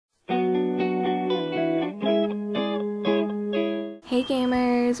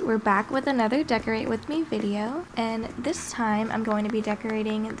guys, we're back with another Decorate With Me video, and this time I'm going to be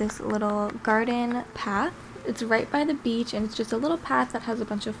decorating this little garden path. It's right by the beach, and it's just a little path that has a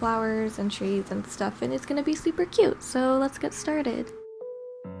bunch of flowers and trees and stuff, and it's going to be super cute, so let's get started.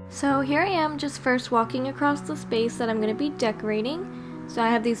 So here I am, just first walking across the space that I'm going to be decorating. So I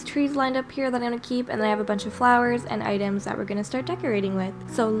have these trees lined up here that I'm going to keep, and then I have a bunch of flowers and items that we're going to start decorating with.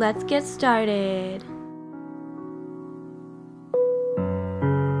 So let's get started!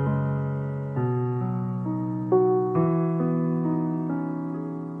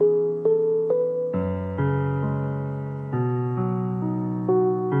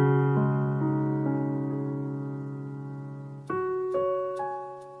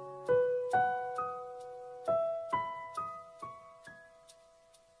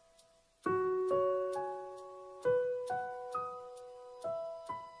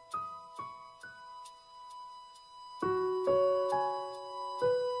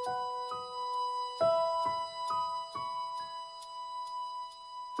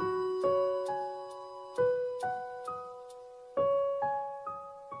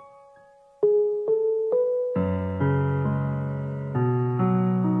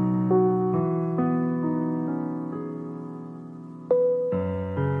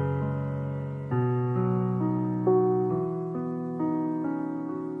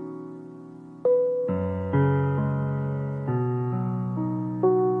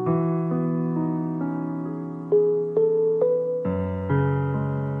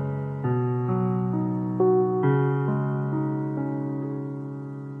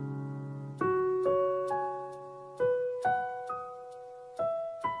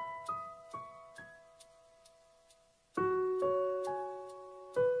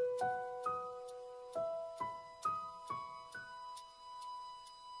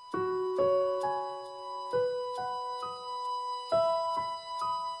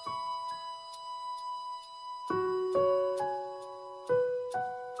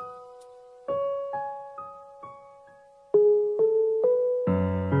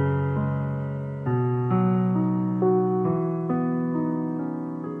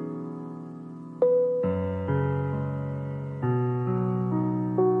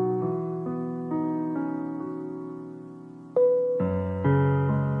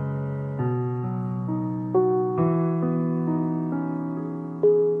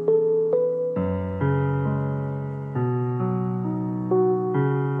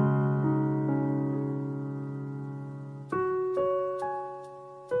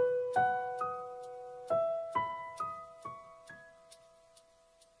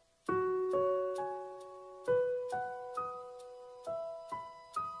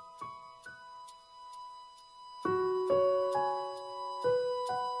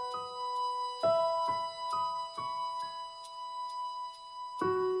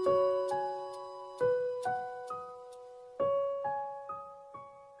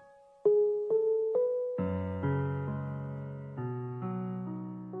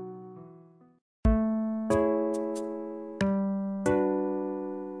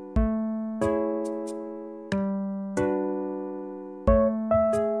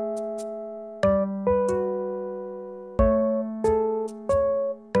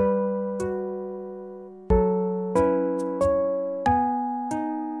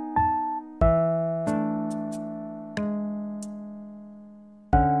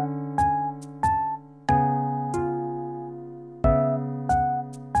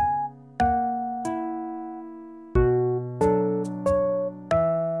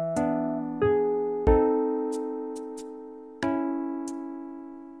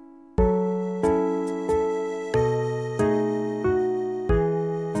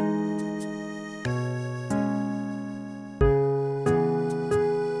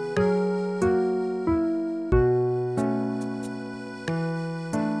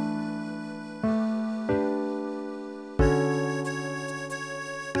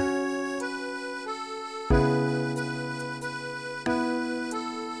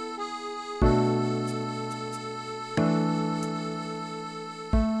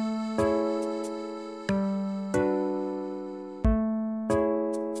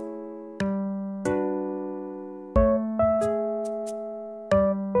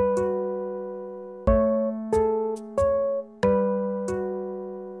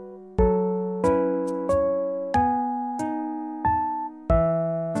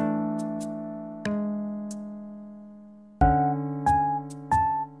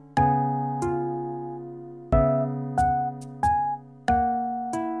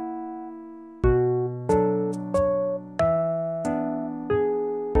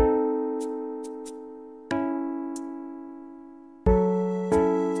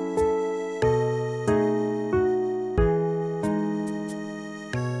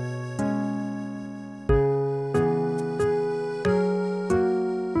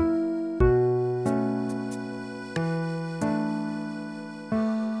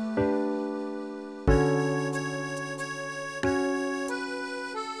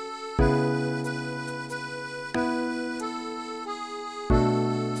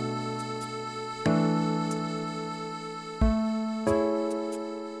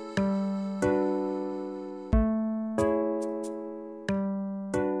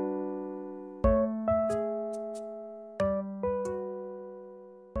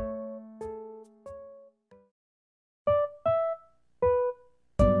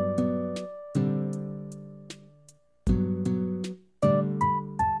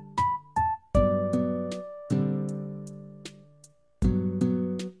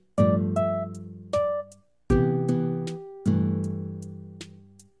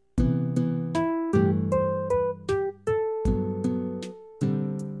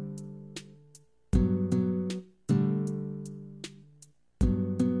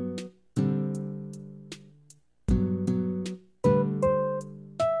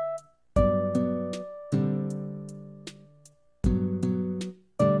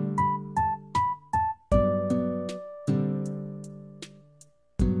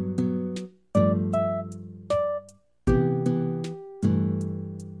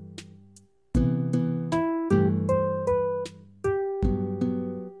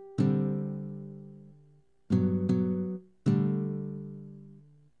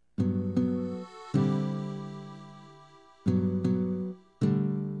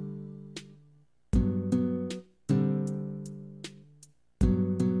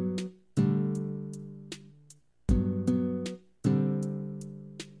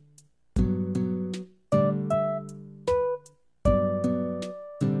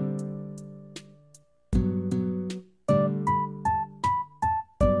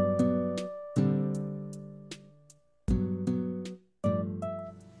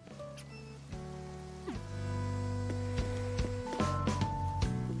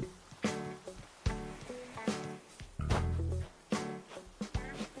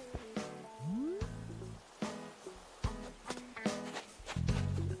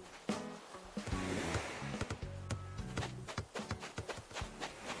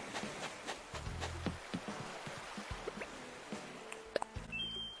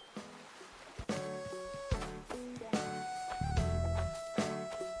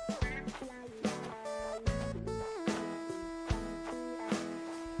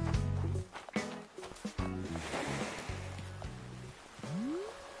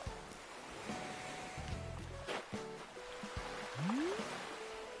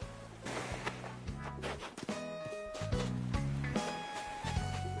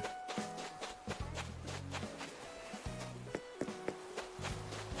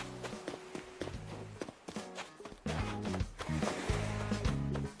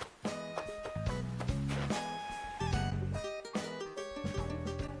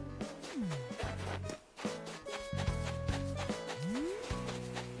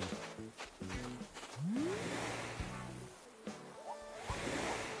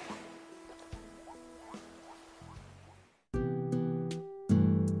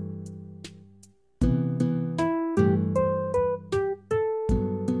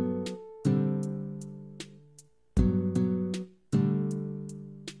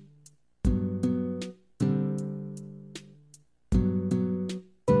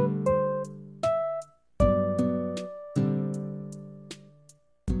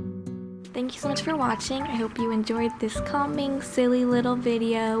 thank you so much for watching. I hope you enjoyed this calming, silly little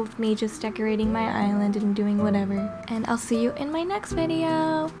video of me just decorating my island and doing whatever. And I'll see you in my next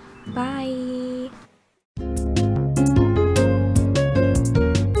video. Bye!